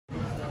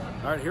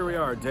All right, here we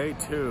are, day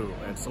 2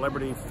 at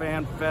Celebrity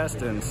Fan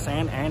Fest in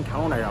San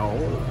Antonio.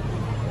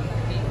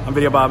 I'm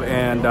Videobob,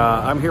 and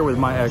I'm here with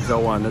my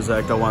X01. This is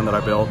the X01 that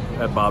I built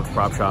at Bob's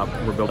Prop Shop.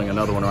 We're building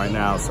another one right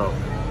now, so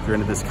if you're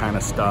into this kind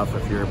of stuff,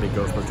 if you're a big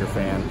Ghostbuster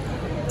fan,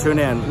 tune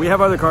in. We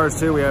have other cars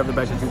too. We have the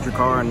Back to the Future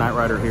car and Knight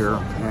Rider here,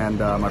 and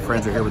my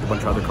friends are here with a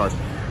bunch of other cars.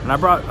 And I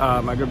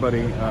brought my good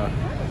buddy,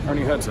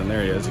 Ernie Hudson.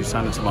 There he is. He's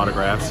signing some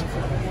autographs.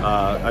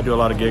 I do a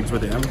lot of gigs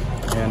with him,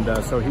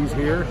 and so he's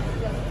here.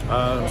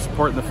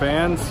 Supporting the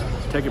fans,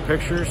 taking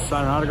pictures,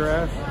 signing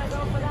autographs,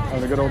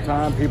 having a good old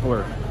time. People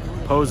are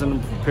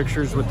posing for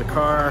pictures with the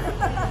car.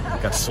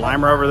 Got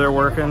Slimer over there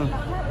working.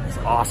 It's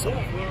awesome.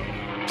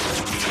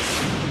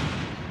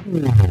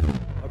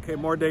 Okay,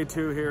 more day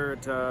 2 here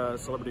at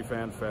Celebrity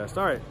Fan Fest.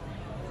 All right,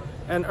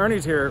 and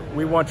Ernie's here.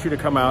 We want you to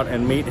come out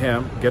and meet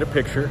him, get a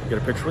picture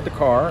with the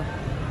car.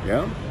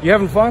 Yeah. You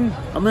having fun?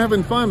 I'm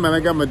having fun, man.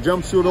 I got my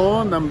jumpsuit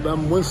on.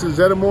 I'm Winston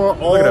Zeddemore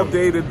all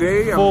day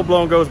today.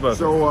 Full-blown Ghostbuster.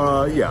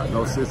 So, yeah,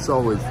 no, it's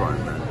always fun,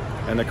 man.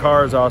 And the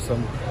car is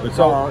awesome. The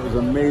car is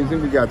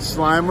amazing. We got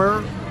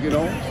Slimer, you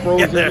know,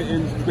 frozen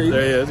in space.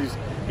 There he is.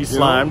 He's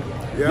slimed.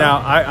 Yeah.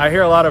 Now, I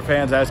hear a lot of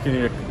fans asking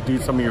you to do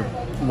some of your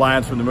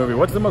lines from the movie.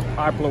 What's the most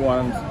popular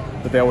ones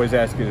that they always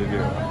ask you to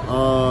do?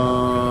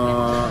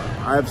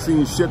 I've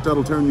seen Shit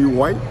That'll Turn You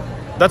White.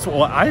 That's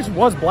what I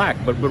was black,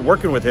 but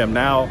working with him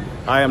now,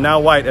 I am now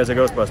white as a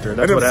Ghostbuster.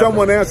 That's and if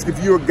someone asks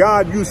if you're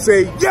God, you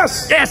say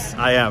yes. Yes,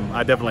 I am.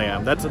 I definitely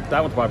am. That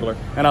one's popular,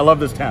 and I love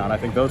this town. I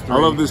think those three. I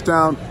love this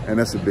town, and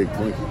that's a big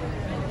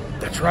Twinkie.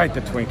 That's right,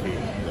 the Twinkie.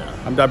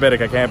 Yeah. I'm diabetic.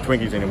 I can't have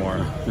Twinkies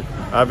anymore.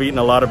 I've eaten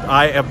a lot of.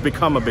 I have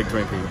become a big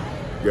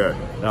Twinkie. Good.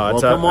 No,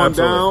 it's well, come on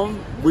absolutely.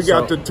 down. We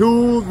got the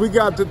tools. We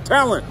got the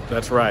talent.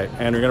 That's right,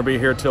 and you're going to be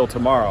here till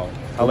tomorrow.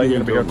 How late are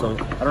you going to be here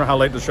till? I don't know how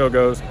late the show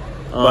goes.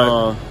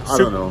 But I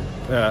don't know.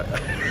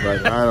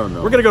 Like, I don't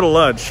know. We're gonna go to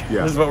lunch.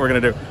 Yeah. This is what we're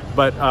gonna do.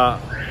 But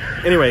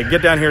anyway,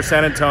 get down here,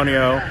 San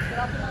Antonio,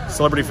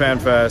 Celebrity Fan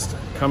Fest.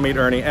 Come meet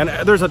Ernie, and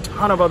there's a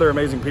ton of other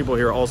amazing people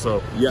here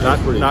also. Yeah,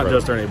 not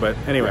just Ernie, but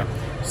anyway.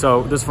 Yeah.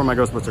 So this is for my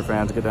Ghostbuster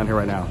fans. Get down here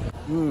right now.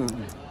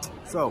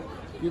 So,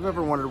 if you've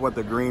ever wondered what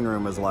the green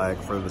room is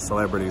like for the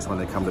celebrities when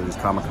they come to these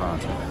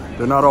Comic-Cons,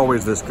 they're not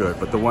always this good,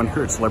 but the one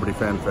here at Celebrity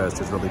Fan Fest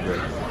is really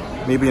good.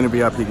 Me being a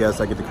VIP guest,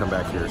 I get to come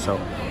back here. So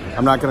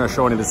I'm not going to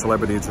show any of the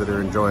celebrities that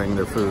are enjoying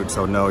their food,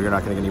 so no, you're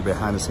not going to get any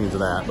behind the scenes of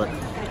that. But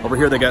over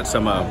here they got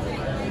some,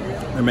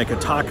 they're making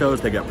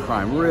tacos, they got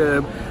prime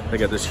rib, they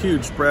got this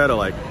huge spread of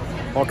like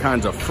all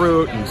kinds of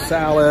fruit and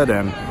salad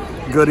and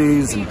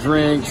goodies and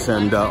drinks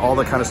and all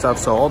that kind of stuff.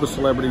 So all the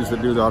celebrities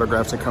that do the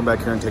autographs, they come back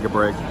here and take a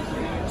break.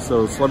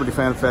 So Celebrity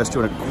Fan Fest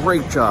doing a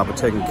great job of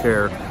taking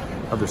care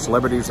of their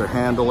celebrities, their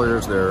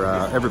handlers, their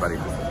everybody.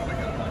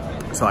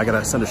 So I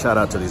gotta send a shout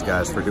out to these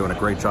guys for doing a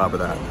great job of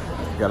that.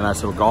 Got a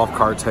nice little golf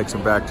cart, takes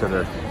them back to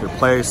their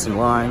place in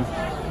line.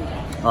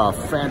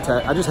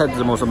 Fantastic. I just had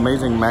the most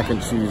amazing mac and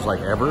cheese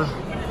like ever.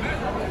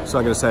 So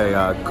I gotta say,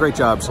 great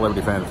job,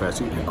 Celebrity Fan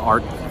Fest.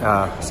 Art,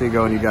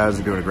 Seago, and you guys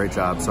are doing a great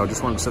job. So I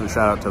just wanted to send a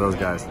shout out to those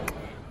guys.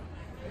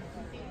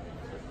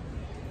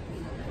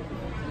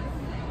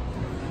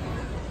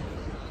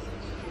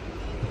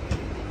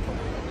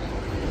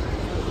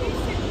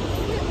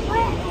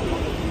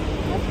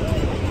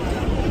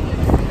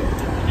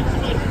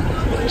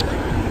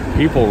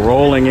 People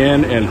rolling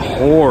in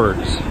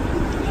hordes.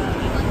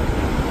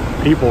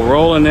 People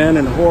rolling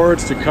in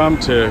hordes to come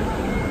to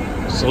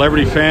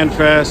Celebrity Fan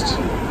Fest.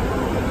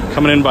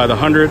 Coming in by the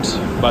hundreds,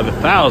 by the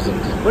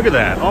thousands. Look at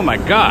that. Oh my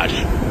gosh.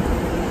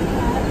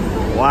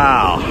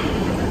 Wow.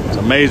 It's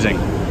amazing.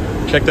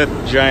 Check that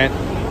giant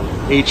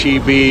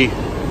HEB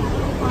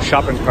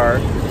shopping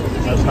cart.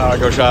 That's how I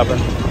go shopping.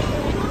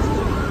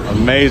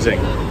 Amazing.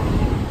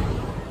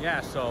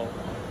 Yeah, so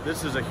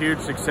this is a huge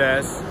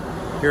success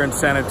here in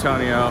San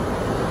Antonio.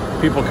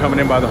 People coming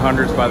in by the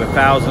hundreds, by the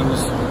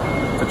thousands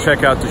to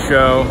check out the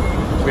show.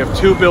 We have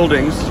 2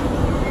 buildings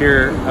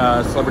here,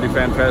 Celebrity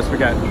Fan Fest. We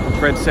got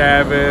Fred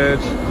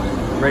Savage,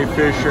 Ray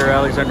Fisher,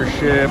 Alexander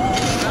Shipp.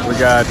 We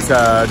got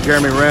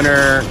Jeremy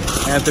Renner,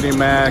 Anthony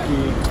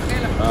Mackie,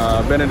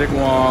 Benedict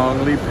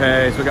Wong, Lee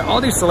Pace. We got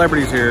all these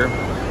celebrities here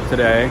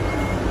today.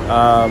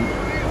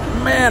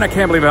 Man, I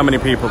can't believe how many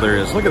people there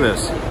is. Look at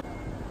this.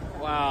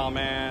 Wow,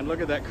 man, look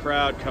at that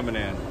crowd coming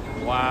in.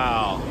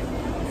 Wow.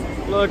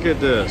 Look at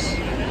this.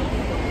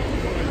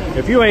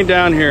 If you ain't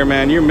down here,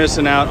 man, you're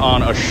missing out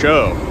on a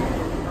show.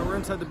 We're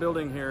inside the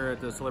building here at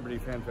the Celebrity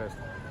Fan Fest.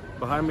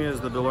 Behind me is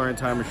the DeLorean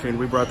time machine.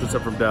 We brought this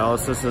up from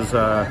Dallas. This is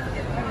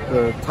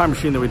the time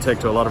machine that we take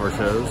to a lot of our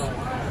shows.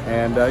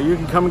 And you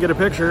can come and get a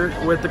picture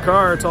with the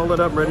car. It's all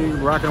lit up, ready to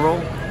rock and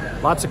roll.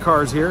 Lots of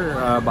cars here.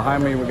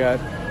 Behind me,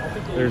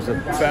 there's a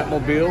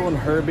Batmobile and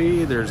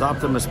Herbie. There's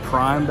Optimus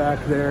Prime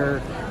back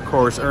there. Of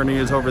course, Ernie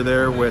is over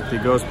there with the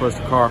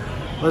Ghostbuster car.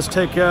 Let's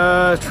take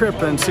a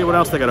trip and see what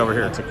else they got over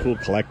here. It's a cool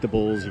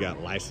collectibles. You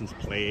got license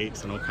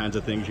plates and all kinds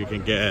of things you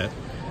can get.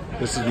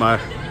 This is my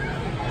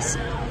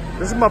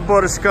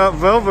Butterscotch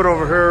Velvet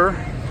over here.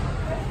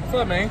 What's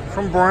up, man?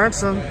 From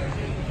Branson.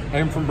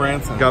 I'm from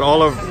Branson. Got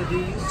all of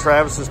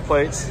Travis's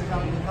plates.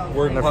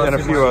 and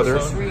a few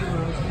others.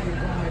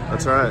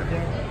 That's right.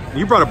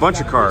 You brought a bunch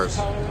of cars.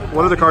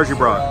 What are the cars you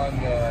brought?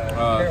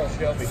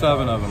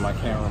 7 of them. I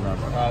can't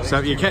remember. So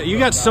you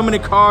got so many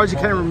cars, you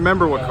can't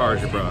remember what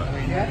cars you brought.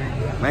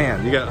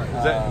 Man, you got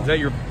is that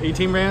your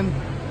 18 van?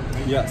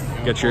 Yes.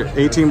 You got your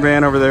 18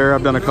 van over there.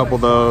 I've done a couple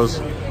of those,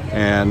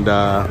 and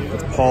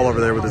it's Paul over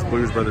there with his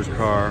Blues Brothers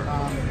car.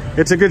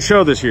 It's a good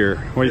show this year.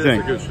 What do you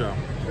think? It's a good show.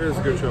 It is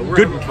a good show. We're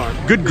Good, having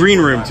fun. good green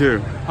room too.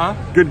 Huh?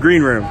 Good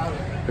green room.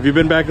 Have you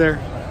been back there?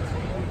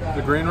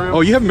 The green room?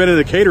 Oh, you haven't been in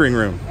the catering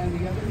room.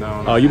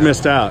 No. Oh, you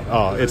missed out.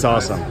 Oh, it's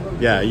awesome.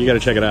 Yeah, you got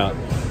to check it out.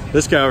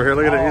 This guy over here,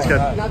 look at it. He's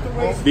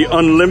got the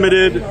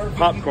unlimited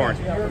popcorn.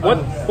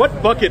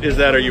 What bucket is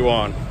that? Are you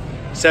on?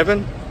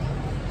 7?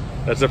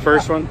 That's the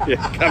first one.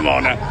 Yeah, come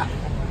on now.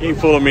 You ain't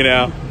fooling me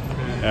now. All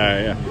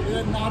right, yeah.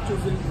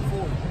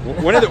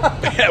 When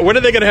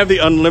are they gonna have the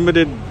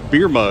unlimited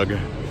beer mug?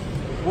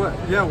 What?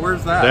 Yeah,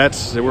 where's that?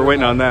 We're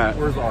waiting on that.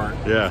 Where's Art?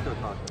 Yeah.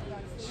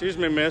 Excuse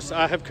me, miss.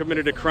 I have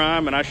committed a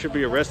crime and I should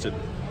be arrested.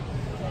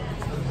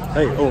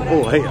 Hey,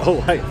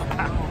 hey.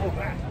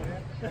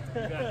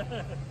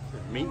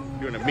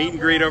 Doing a meet and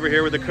greet over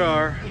here with the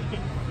car.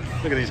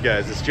 Look at these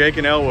guys. It's Jake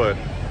and Elwood.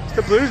 It's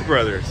the Blues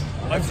Brothers.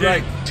 That's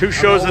right. 2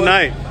 shows a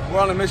night.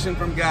 We're on a mission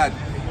from God.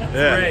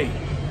 Yeah. Ray.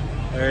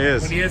 There he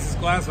is. When he has his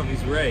glass on,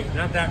 he's Ray.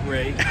 Not that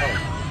Ray.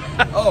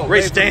 Oh,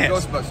 Ray from Stantz.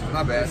 Ghostbusters.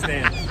 My bad.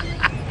 Stan.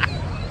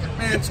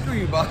 Man, screw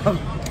you, Bob.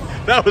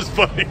 That was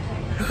funny.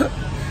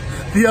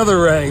 The other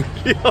Ray.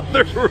 The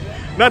other,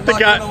 not the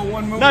locked guy. in on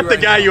one movie Not the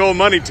right guy now. you owe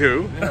money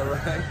to. Yeah,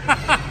 right.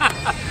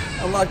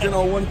 I'm locked in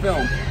on one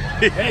film.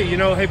 Hey,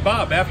 hey,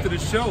 Bob, after the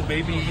show,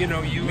 maybe, you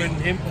and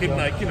him can,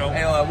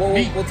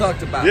 Hey, we'll talk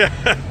to Bob. Yeah.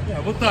 Yeah,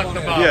 we'll talk to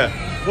Bob.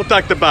 Yeah. We'll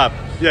talk to Bob.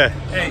 Yeah.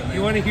 Hey,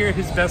 you want to hear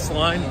his best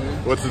line?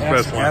 What's his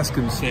best one? Ask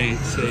him, say,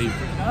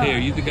 hey, are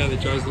you the guy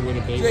that drives the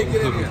Winnebago? Jake,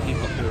 get in here.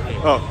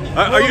 Oh,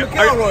 are you?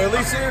 McElroy, at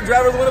least you're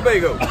driver of the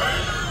Winnebago.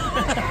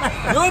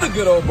 You're the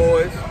good old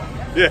boys.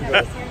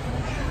 Yeah.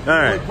 All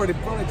right. Pretty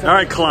funny. All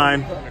right,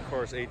 Klein. And of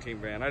course, 18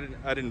 van.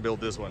 I didn't build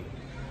this one.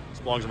 This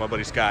belongs to my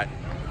buddy Scott.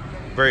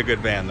 Very good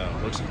van though.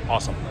 Looks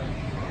awesome.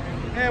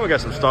 And we got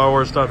some Star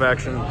Wars stuff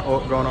action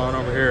going on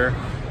over here.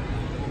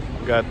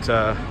 We got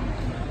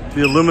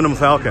the aluminum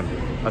Falcon.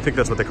 I think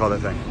that's what they call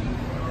that thing.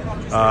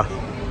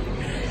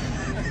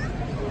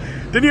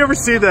 Didn't you ever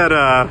see that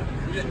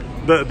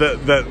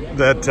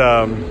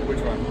Which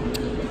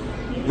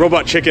one?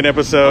 Robot Chicken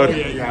episode? Oh,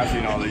 yeah, I've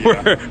seen all the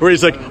where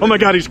he's like, oh my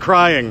God, he's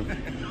crying.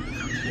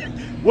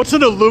 What's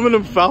an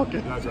aluminum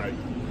Falcon? That's right.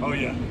 Oh,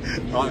 yeah.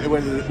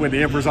 When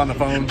the Emperor's on the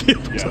phone.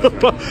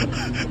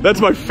 That's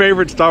my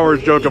favorite Star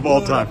Wars joke of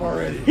all time.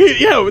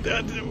 Yeah,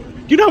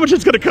 you know how much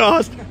it's going to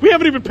cost? We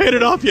haven't even paid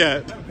it off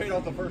yet. I haven't paid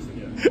off the first one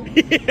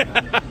yet.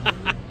 Yeah.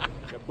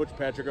 Got Butch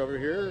Patrick over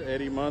here,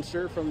 Eddie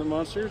Munster from the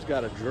Munsters.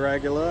 Got a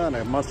Dragula and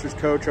a Munsters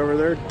coach over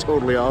there.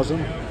 Totally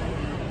awesome.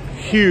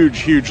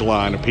 Huge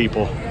line of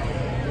people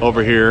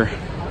over here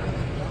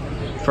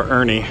for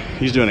Ernie.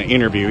 He's doing an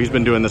interview. He's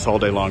been doing this all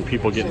day long.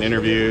 People getting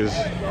interviews.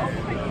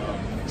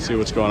 See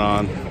what's going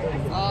on.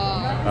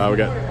 We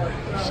got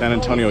San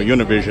Antonio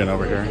Univision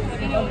over here.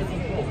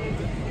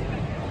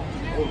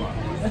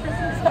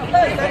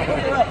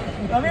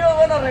 Amigos,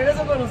 bueno,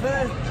 regreso con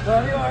ustedes, su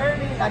amigo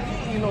Ernie,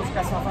 aquí y los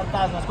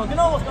cazafantasmas.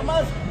 Continuamos con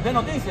más de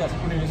noticias,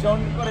 Univisión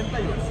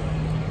 41.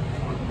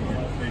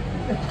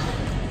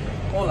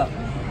 Hola.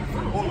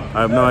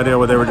 I have no idea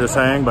what they were just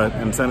saying, but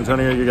in San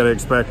Antonio, you got to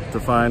expect to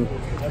find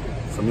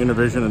some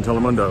Univision and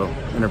Telemundo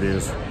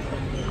interviews.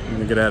 I'm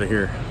gonna get out of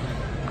here.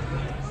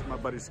 This is my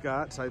buddy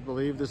Scott's. I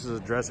believe this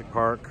is a Jurassic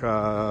Park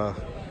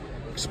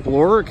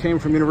Explorer. It came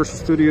from Universal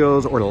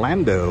Studios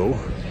Orlando.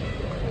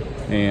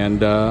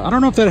 And I don't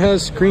know if that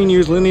has screen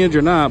use lineage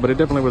or not, but it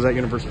definitely was at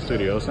Universal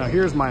Studios. Now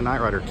here's my Knight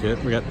Rider kit.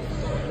 We got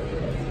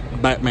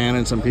Batman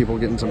and some people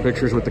getting some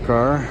pictures with the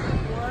car.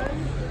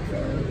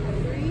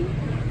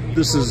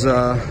 This is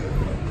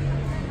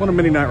one of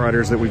many Knight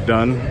Riders that we've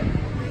done,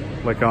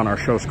 like on our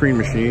show Screen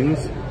Machines.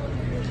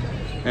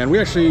 And we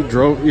actually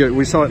drove,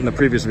 we saw it in the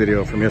previous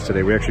video from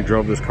yesterday. We actually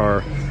drove this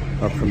car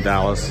up from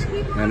Dallas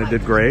and it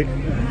did great.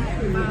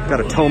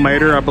 Got a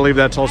Towmater, I believe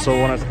that's also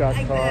one of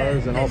Scott's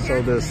cars, and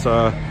also this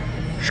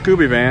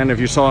Scooby van. If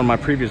you saw in my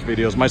previous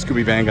videos, my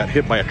Scooby van got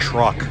hit by a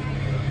truck.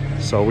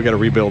 So we got to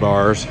rebuild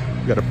ours.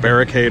 We got a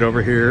Barricade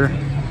over here.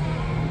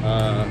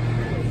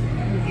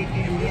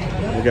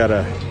 We got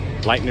a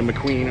Lightning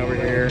McQueen over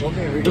here.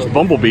 This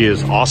Bumblebee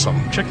is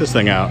awesome. Check this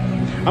thing out.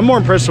 I'm more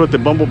impressed with the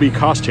Bumblebee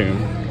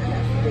costume,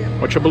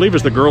 which I believe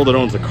is the girl that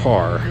owns the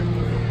car.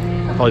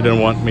 Probably didn't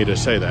want me to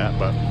say that,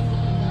 but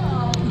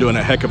doing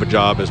a heck of a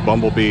job as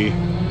Bumblebee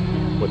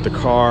with the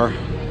car.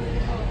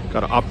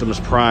 Got an Optimus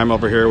Prime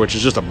over here, which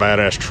is just a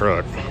badass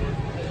truck.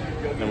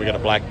 Then we got a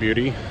Black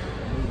Beauty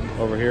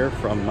over here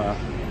from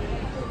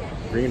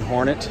Green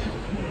Hornet.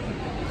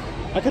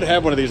 I could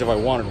have one of these if I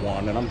wanted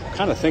one, and I'm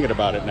kind of thinking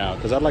about it now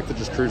because I'd like to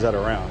just cruise that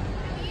around.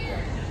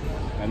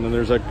 And then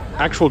there's an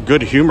actual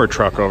Good Humor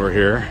truck over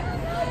here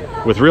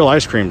with real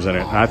ice creams in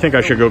it. And I think I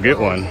should go get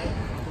one.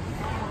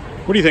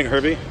 What do you think,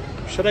 Herbie?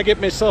 Should I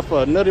get myself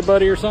a Nutty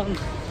Buddy or something?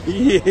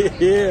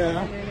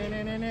 Yeah.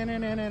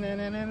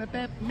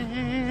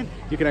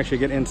 You can actually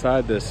get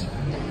inside this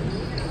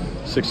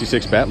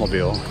 66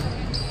 Batmobile,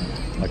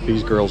 like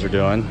these girls are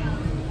doing.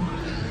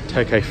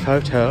 Take a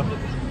photo.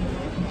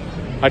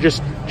 I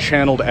just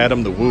channeled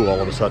Adam the Woo all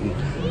of a sudden.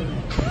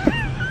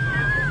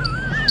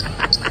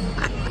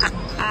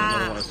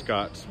 Another one of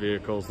Scott's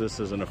vehicles. This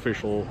is an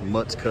official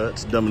Mutts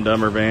Cuts Dumb and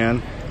Dumber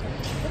van.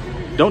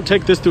 Don't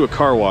take this to a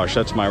car wash.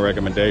 That's my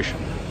recommendation.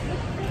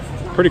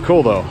 Pretty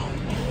cool though.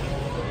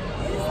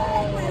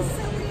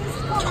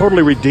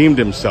 Totally redeemed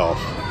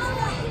himself.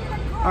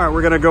 All right,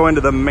 we're gonna go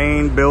into the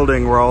main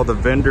building where all the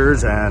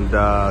vendors and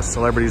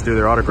celebrities do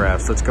their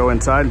autographs. Let's go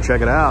inside and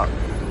check it out.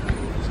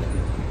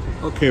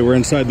 Okay, we're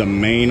inside the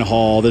main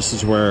hall. This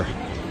is where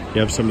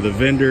you have some of the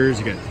vendors.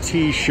 You got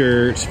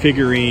t-shirts,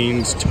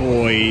 figurines,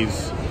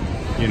 toys,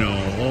 you know,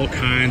 all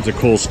kinds of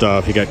cool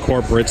stuff. You got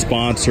corporate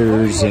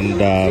sponsors and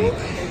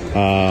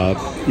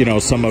you know,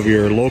 some of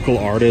your local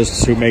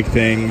artists who make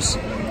things.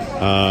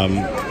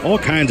 All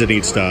kinds of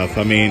neat stuff.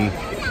 I mean,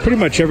 pretty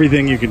much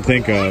everything you can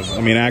think of.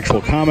 I mean,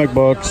 actual comic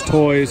books,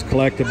 toys,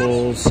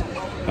 collectibles,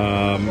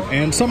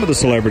 and some of the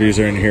celebrities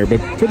are in here. But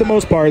for the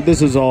most part,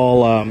 this is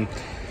all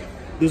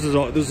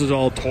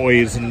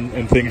toys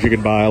and things you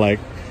can buy. Like,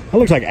 that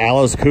looks like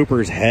Alice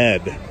Cooper's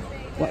head.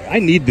 I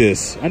need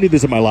this. I need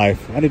this in my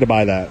life. I need to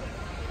buy that.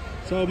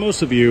 So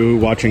most of you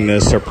watching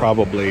this are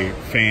probably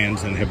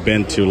fans and have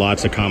been to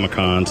lots of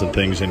Comic-Cons and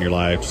things in your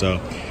life.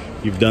 So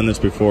you've done this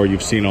before.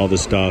 You've seen all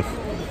this stuff.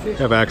 You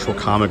have actual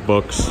comic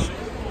books.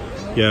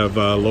 You have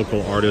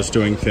local artists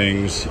doing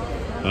things. You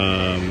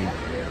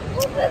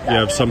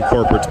have some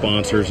corporate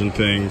sponsors and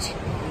things.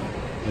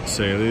 Let's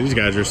say these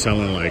guys are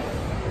selling like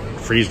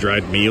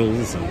freeze-dried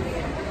meals and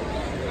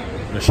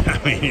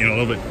I mean, you know, a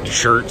little bit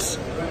shirts,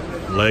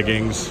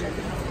 leggings,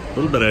 a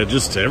little bit of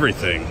just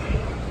everything.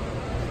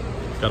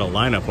 Got a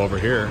lineup over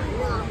here.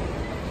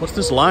 What's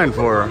this line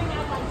for?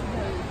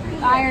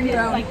 Iron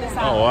Dome.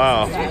 Oh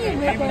wow!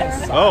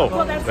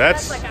 Oh,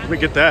 that's, let me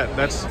get that.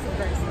 That's,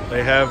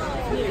 they have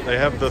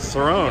the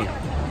throne.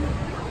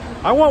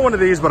 I want one of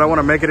these, but I want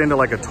to make it into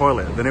like a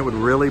toilet. Then it would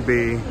really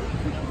be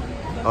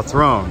a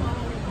throne.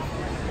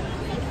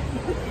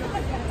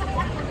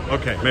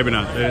 Okay, maybe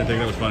not. I didn't think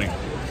that was funny.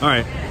 All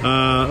right,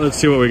 let's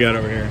see what we got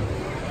over here.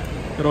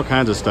 Got all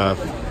kinds of stuff.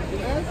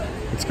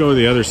 Let's go to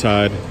the other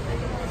side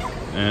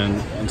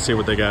and see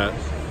what they got.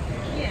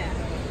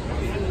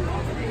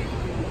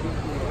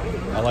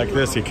 I like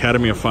this, the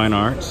Academy of Fine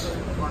Arts.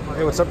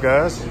 Hey, what's up,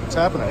 guys? What's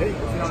happening?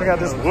 Check out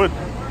this wood.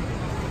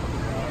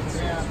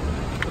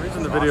 The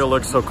reason the video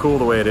looks so cool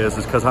the way it is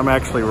because I'm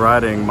actually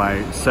riding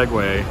my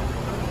Segway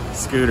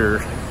scooter.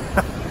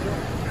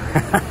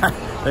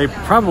 They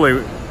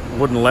probably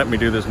wouldn't let me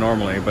do this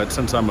normally, but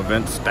since I'm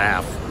event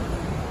staff,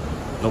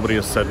 nobody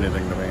has said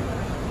anything to me.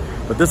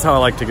 But this is how I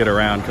like to get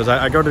around, because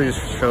I go to these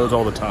shows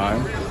all the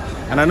time,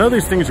 and I know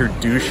these things are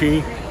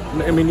douchey.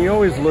 I mean, you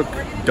always look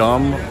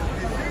dumb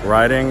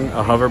riding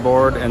a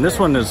hoverboard, and this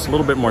one is a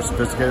little bit more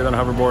sophisticated than a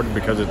hoverboard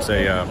because it's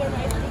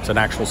an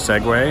actual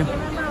Segway.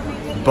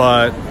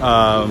 But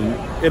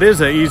it is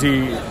an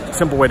easy,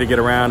 simple way to get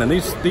around, and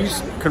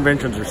these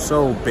conventions are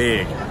so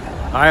big.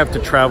 I have to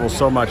travel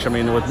so much. I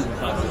mean,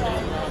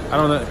 I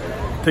don't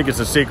think it's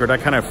a secret. I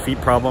kind of have feet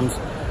problems,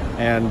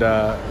 and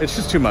it's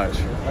just too much.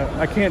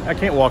 I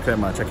can't walk that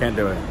much. I can't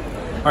do it.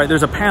 All right,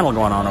 there's a panel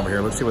going on over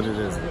here. Let's see what it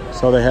is.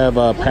 So they have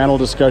panel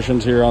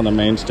discussions here on the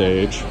main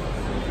stage.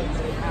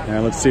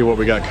 And let's see what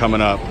we got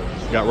coming up.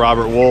 We got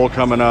Robert Wool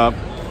coming up.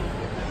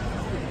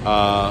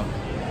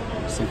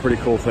 Some pretty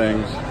cool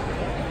things.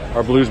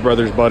 Our Blues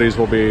Brothers buddies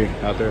will be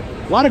out there.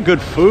 A lot of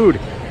good food.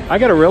 I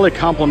got to really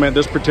compliment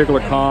this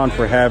particular con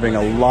for having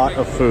a lot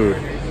of food.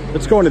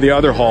 Let's go into the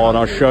other hall and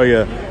I'll show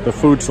you the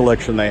food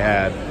selection they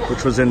had,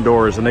 which was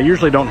indoors. And they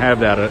usually don't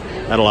have that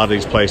at a lot of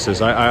these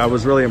places. I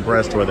was really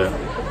impressed with it.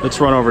 Let's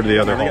run over to the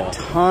other hall.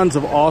 Tons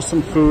of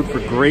awesome food for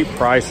great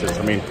prices.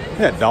 I mean,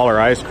 they got dollar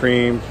ice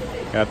cream,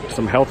 got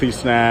some healthy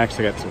snacks,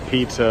 they got some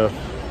pizza,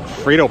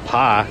 Frito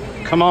pie.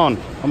 Come on,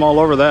 I'm all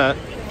over that.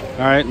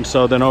 All right, and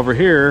so then over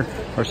here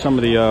are some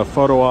of the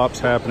photo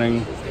ops happening.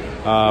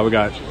 We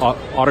got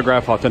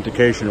autograph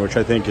authentication, which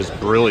I think is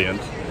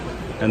brilliant.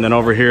 And then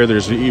over here,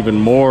 there's even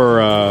more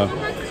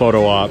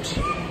photo ops.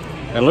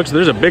 And looks,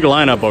 there's a big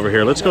lineup over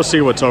here. Let's go see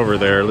what's over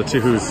there. Let's see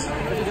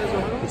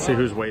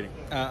who's waiting.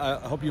 I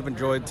hope you've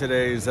enjoyed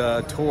today's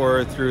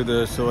tour through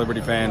the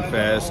Celebrity Fan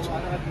Fest.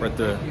 We're at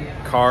the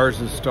Cars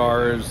and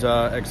Stars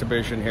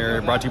exhibition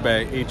here, brought to you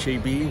by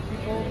HEB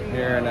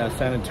here in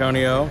San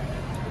Antonio.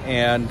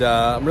 And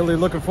I'm really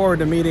looking forward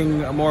to meeting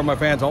more of my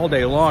fans all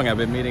day long. I've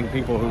been meeting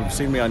people who've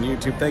seen me on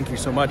YouTube. Thank you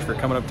so much for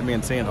coming up to me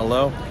and saying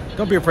hello.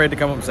 Don't be afraid to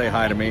come up and say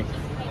hi to me.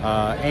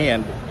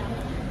 And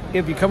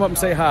if you come up and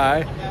say hi,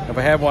 if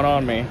I have one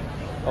on me,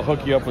 I'll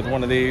hook you up with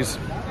one of these.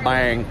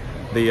 Bang,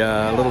 the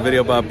little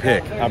Videobob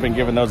pick. I've been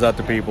giving those out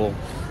to people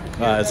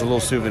as a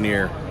little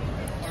souvenir.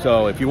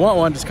 So if you want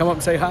one, just come up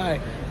and say hi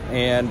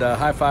and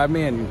high five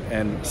me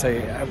and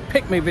say,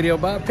 pick me,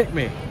 Videobob, pick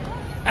me.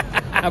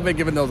 I've been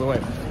giving those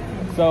away.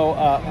 So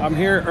I'm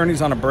here,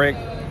 Ernie's on a break.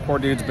 Poor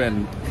dude's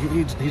been,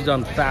 he's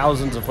done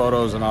thousands of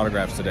photos and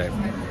autographs today.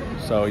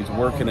 So he's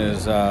working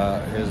his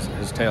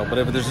tail. But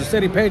if there's a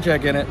steady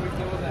paycheck in it,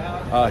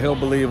 he'll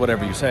believe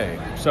whatever you say.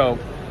 So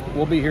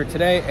we'll be here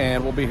today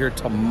and we'll be here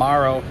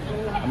tomorrow.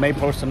 I may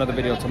post another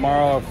video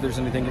tomorrow if there's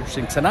anything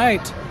interesting.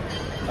 Tonight,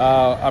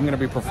 I'm going to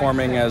be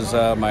performing as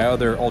my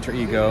other alter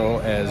ego,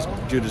 as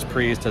Judas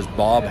Priest, as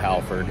Bob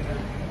Halford,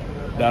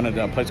 down at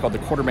a place called the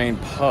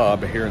Quartermain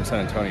Pub here in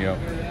San Antonio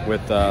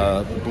with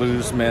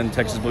bluesmen,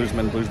 Texas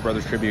Bluesmen, Blues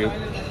Brothers tribute.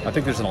 I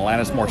think there's an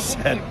Alanis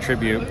Morissette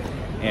tribute,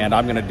 and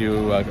I'm going to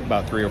do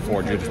about 3 or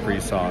 4 Judas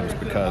Priest songs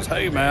because,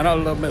 hey man, I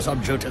love me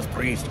some Judas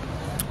Priest.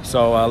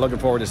 So looking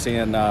forward to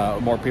seeing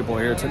more people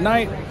here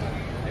tonight.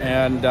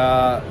 And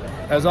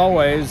as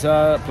always,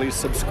 please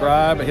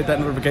subscribe, hit that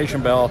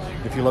notification bell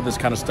if you love this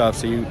kind of stuff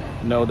so you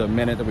know the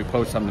minute that we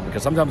post something,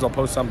 because sometimes I'll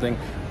post something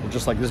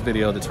just like this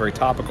video that's very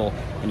topical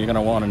and you're going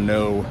to want to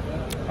know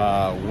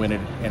when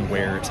it and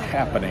where it's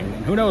happening.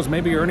 And who knows,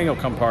 maybe Ernie will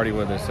come party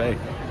with us. Hey,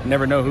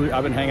 never know who.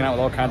 I've been hanging out with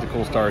all kinds of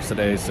cool stars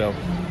today, so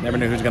never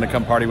know who's going to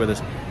come party with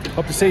us.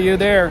 Hope to see you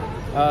there.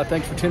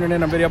 Thanks for tuning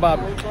in on Videobob.